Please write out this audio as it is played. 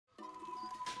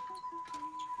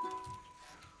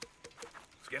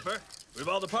Skipper. We've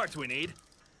all the parts we need,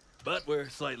 but we're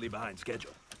slightly behind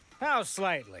schedule. How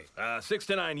slightly? 6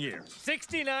 to 9 years.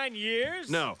 69 years?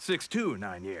 No, 6 to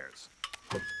 9 years.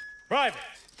 Private,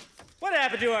 what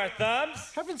happened to our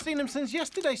thumbs? Haven't seen him since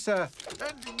yesterday, sir.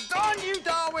 Darn you,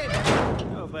 Darwin!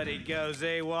 Nobody goes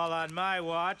AWOL on my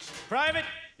watch. Private,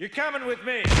 you're coming with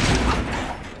me.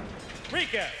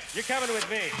 Rika, you're coming with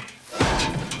me.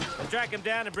 We'll track him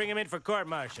down and bring him in for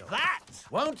court-martial. That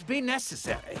won't be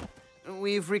necessary.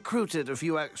 We've recruited a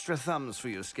few extra thumbs for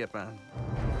you, Skipper.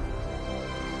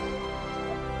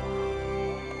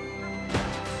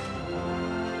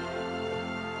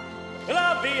 Well,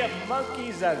 I'll be a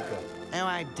monkey's uncle. Oh,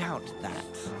 I doubt that.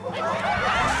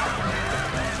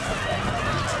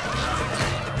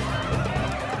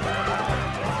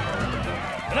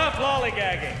 Enough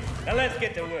lollygagging. Now let's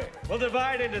get to work. We'll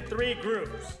divide into 3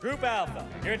 groups. Group Alpha,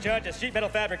 you're in charge of sheet metal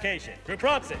fabrication. Group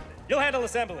Bronson, you'll handle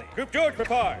assembly. Group George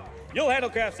Papard, you'll handle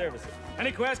craft services.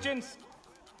 Any questions?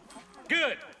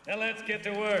 Good. Now let's get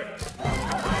to work.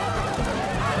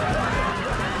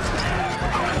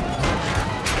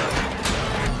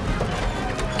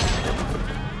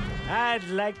 I'd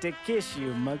like to kiss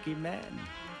you, monkey man.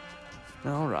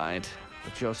 All right,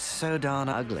 but you're so darn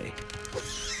ugly.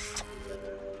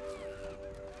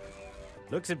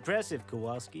 Looks impressive,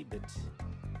 Kowalski, but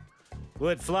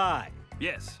would fly.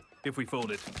 Yes, if we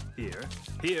fold it here,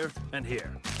 here, and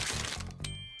here.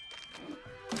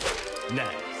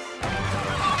 Nice.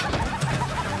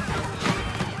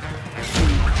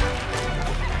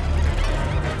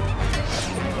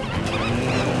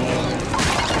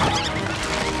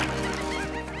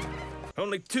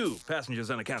 Only 2 passengers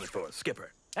unaccounted for,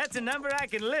 Skipper. That's a number I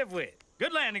can live with.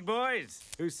 Good landing, boys.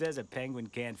 Who says a penguin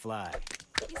can't fly?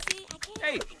 You see, I can't.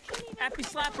 Hey, happy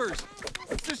slappers.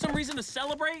 Is there some reason to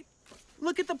celebrate?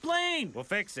 Look at the plane. We'll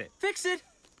fix it. Fix it?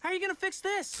 How are you gonna fix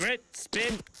this? Grit,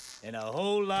 spin, and a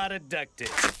whole lot of duct tape.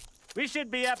 We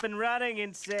should be up and running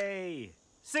in, say,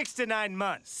 6 to 9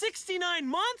 months. 69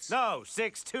 months? No,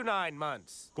 6 to 9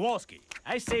 months. Kowalski,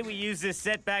 I say we use this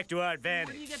setback to our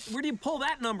advantage. Where do you pull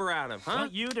that number out of, I huh?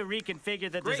 want you to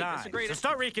reconfigure the Great, design. that's a great So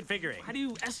start reconfiguring. How do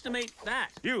you estimate that?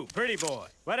 You, pretty boy.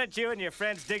 Why don't you and your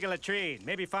friends dig a latrine?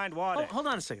 Maybe find water. Oh, hold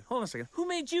on a second. Who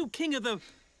made you king of the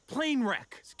plane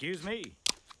wreck? Excuse me.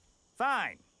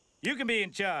 Fine. You can be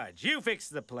in charge. You fix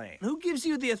the plane. Who gives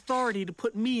you the authority to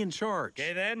put me in charge?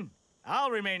 Okay, then.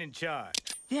 I'll remain in charge.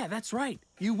 Yeah, that's right.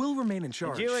 You will remain in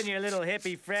charge. And you and your little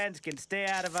hippie friends can stay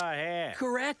out of our hair.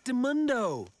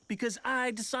 Correctamundo. Because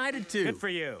I decided to. Good for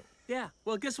you. Yeah,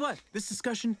 well, guess what? This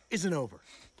discussion isn't over.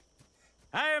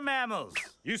 Higher mammals,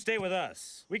 you stay with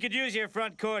us. We could use your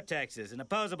front cortexes and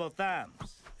opposable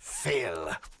thumbs.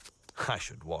 Phil, I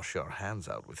should wash your hands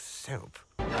out with soap.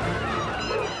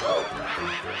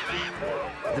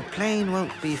 The plane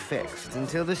won't be fixed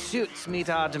until the suits meet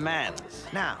our demands.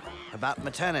 Now, about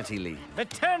maternity leave.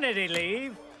 Maternity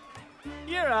leave?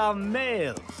 You're all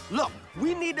males. Look,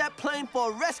 we need that plane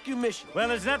for a rescue mission. Well,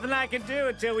 there's nothing I can do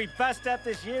until we bust up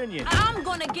this union. I'm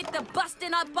gonna get the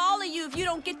busting up all of you if you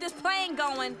don't get this plane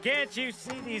going. Can't you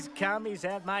see these commies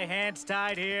have my hands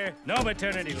tied here? No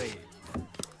maternity leave.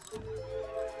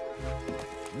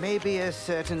 Maybe a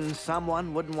certain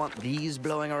someone wouldn't want these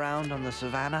blowing around on the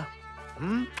savannah?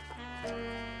 Hmm?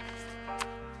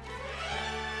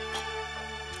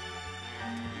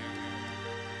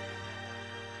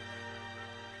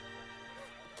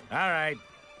 All right,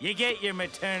 you get your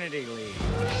maternity leave.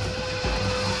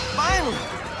 Finally!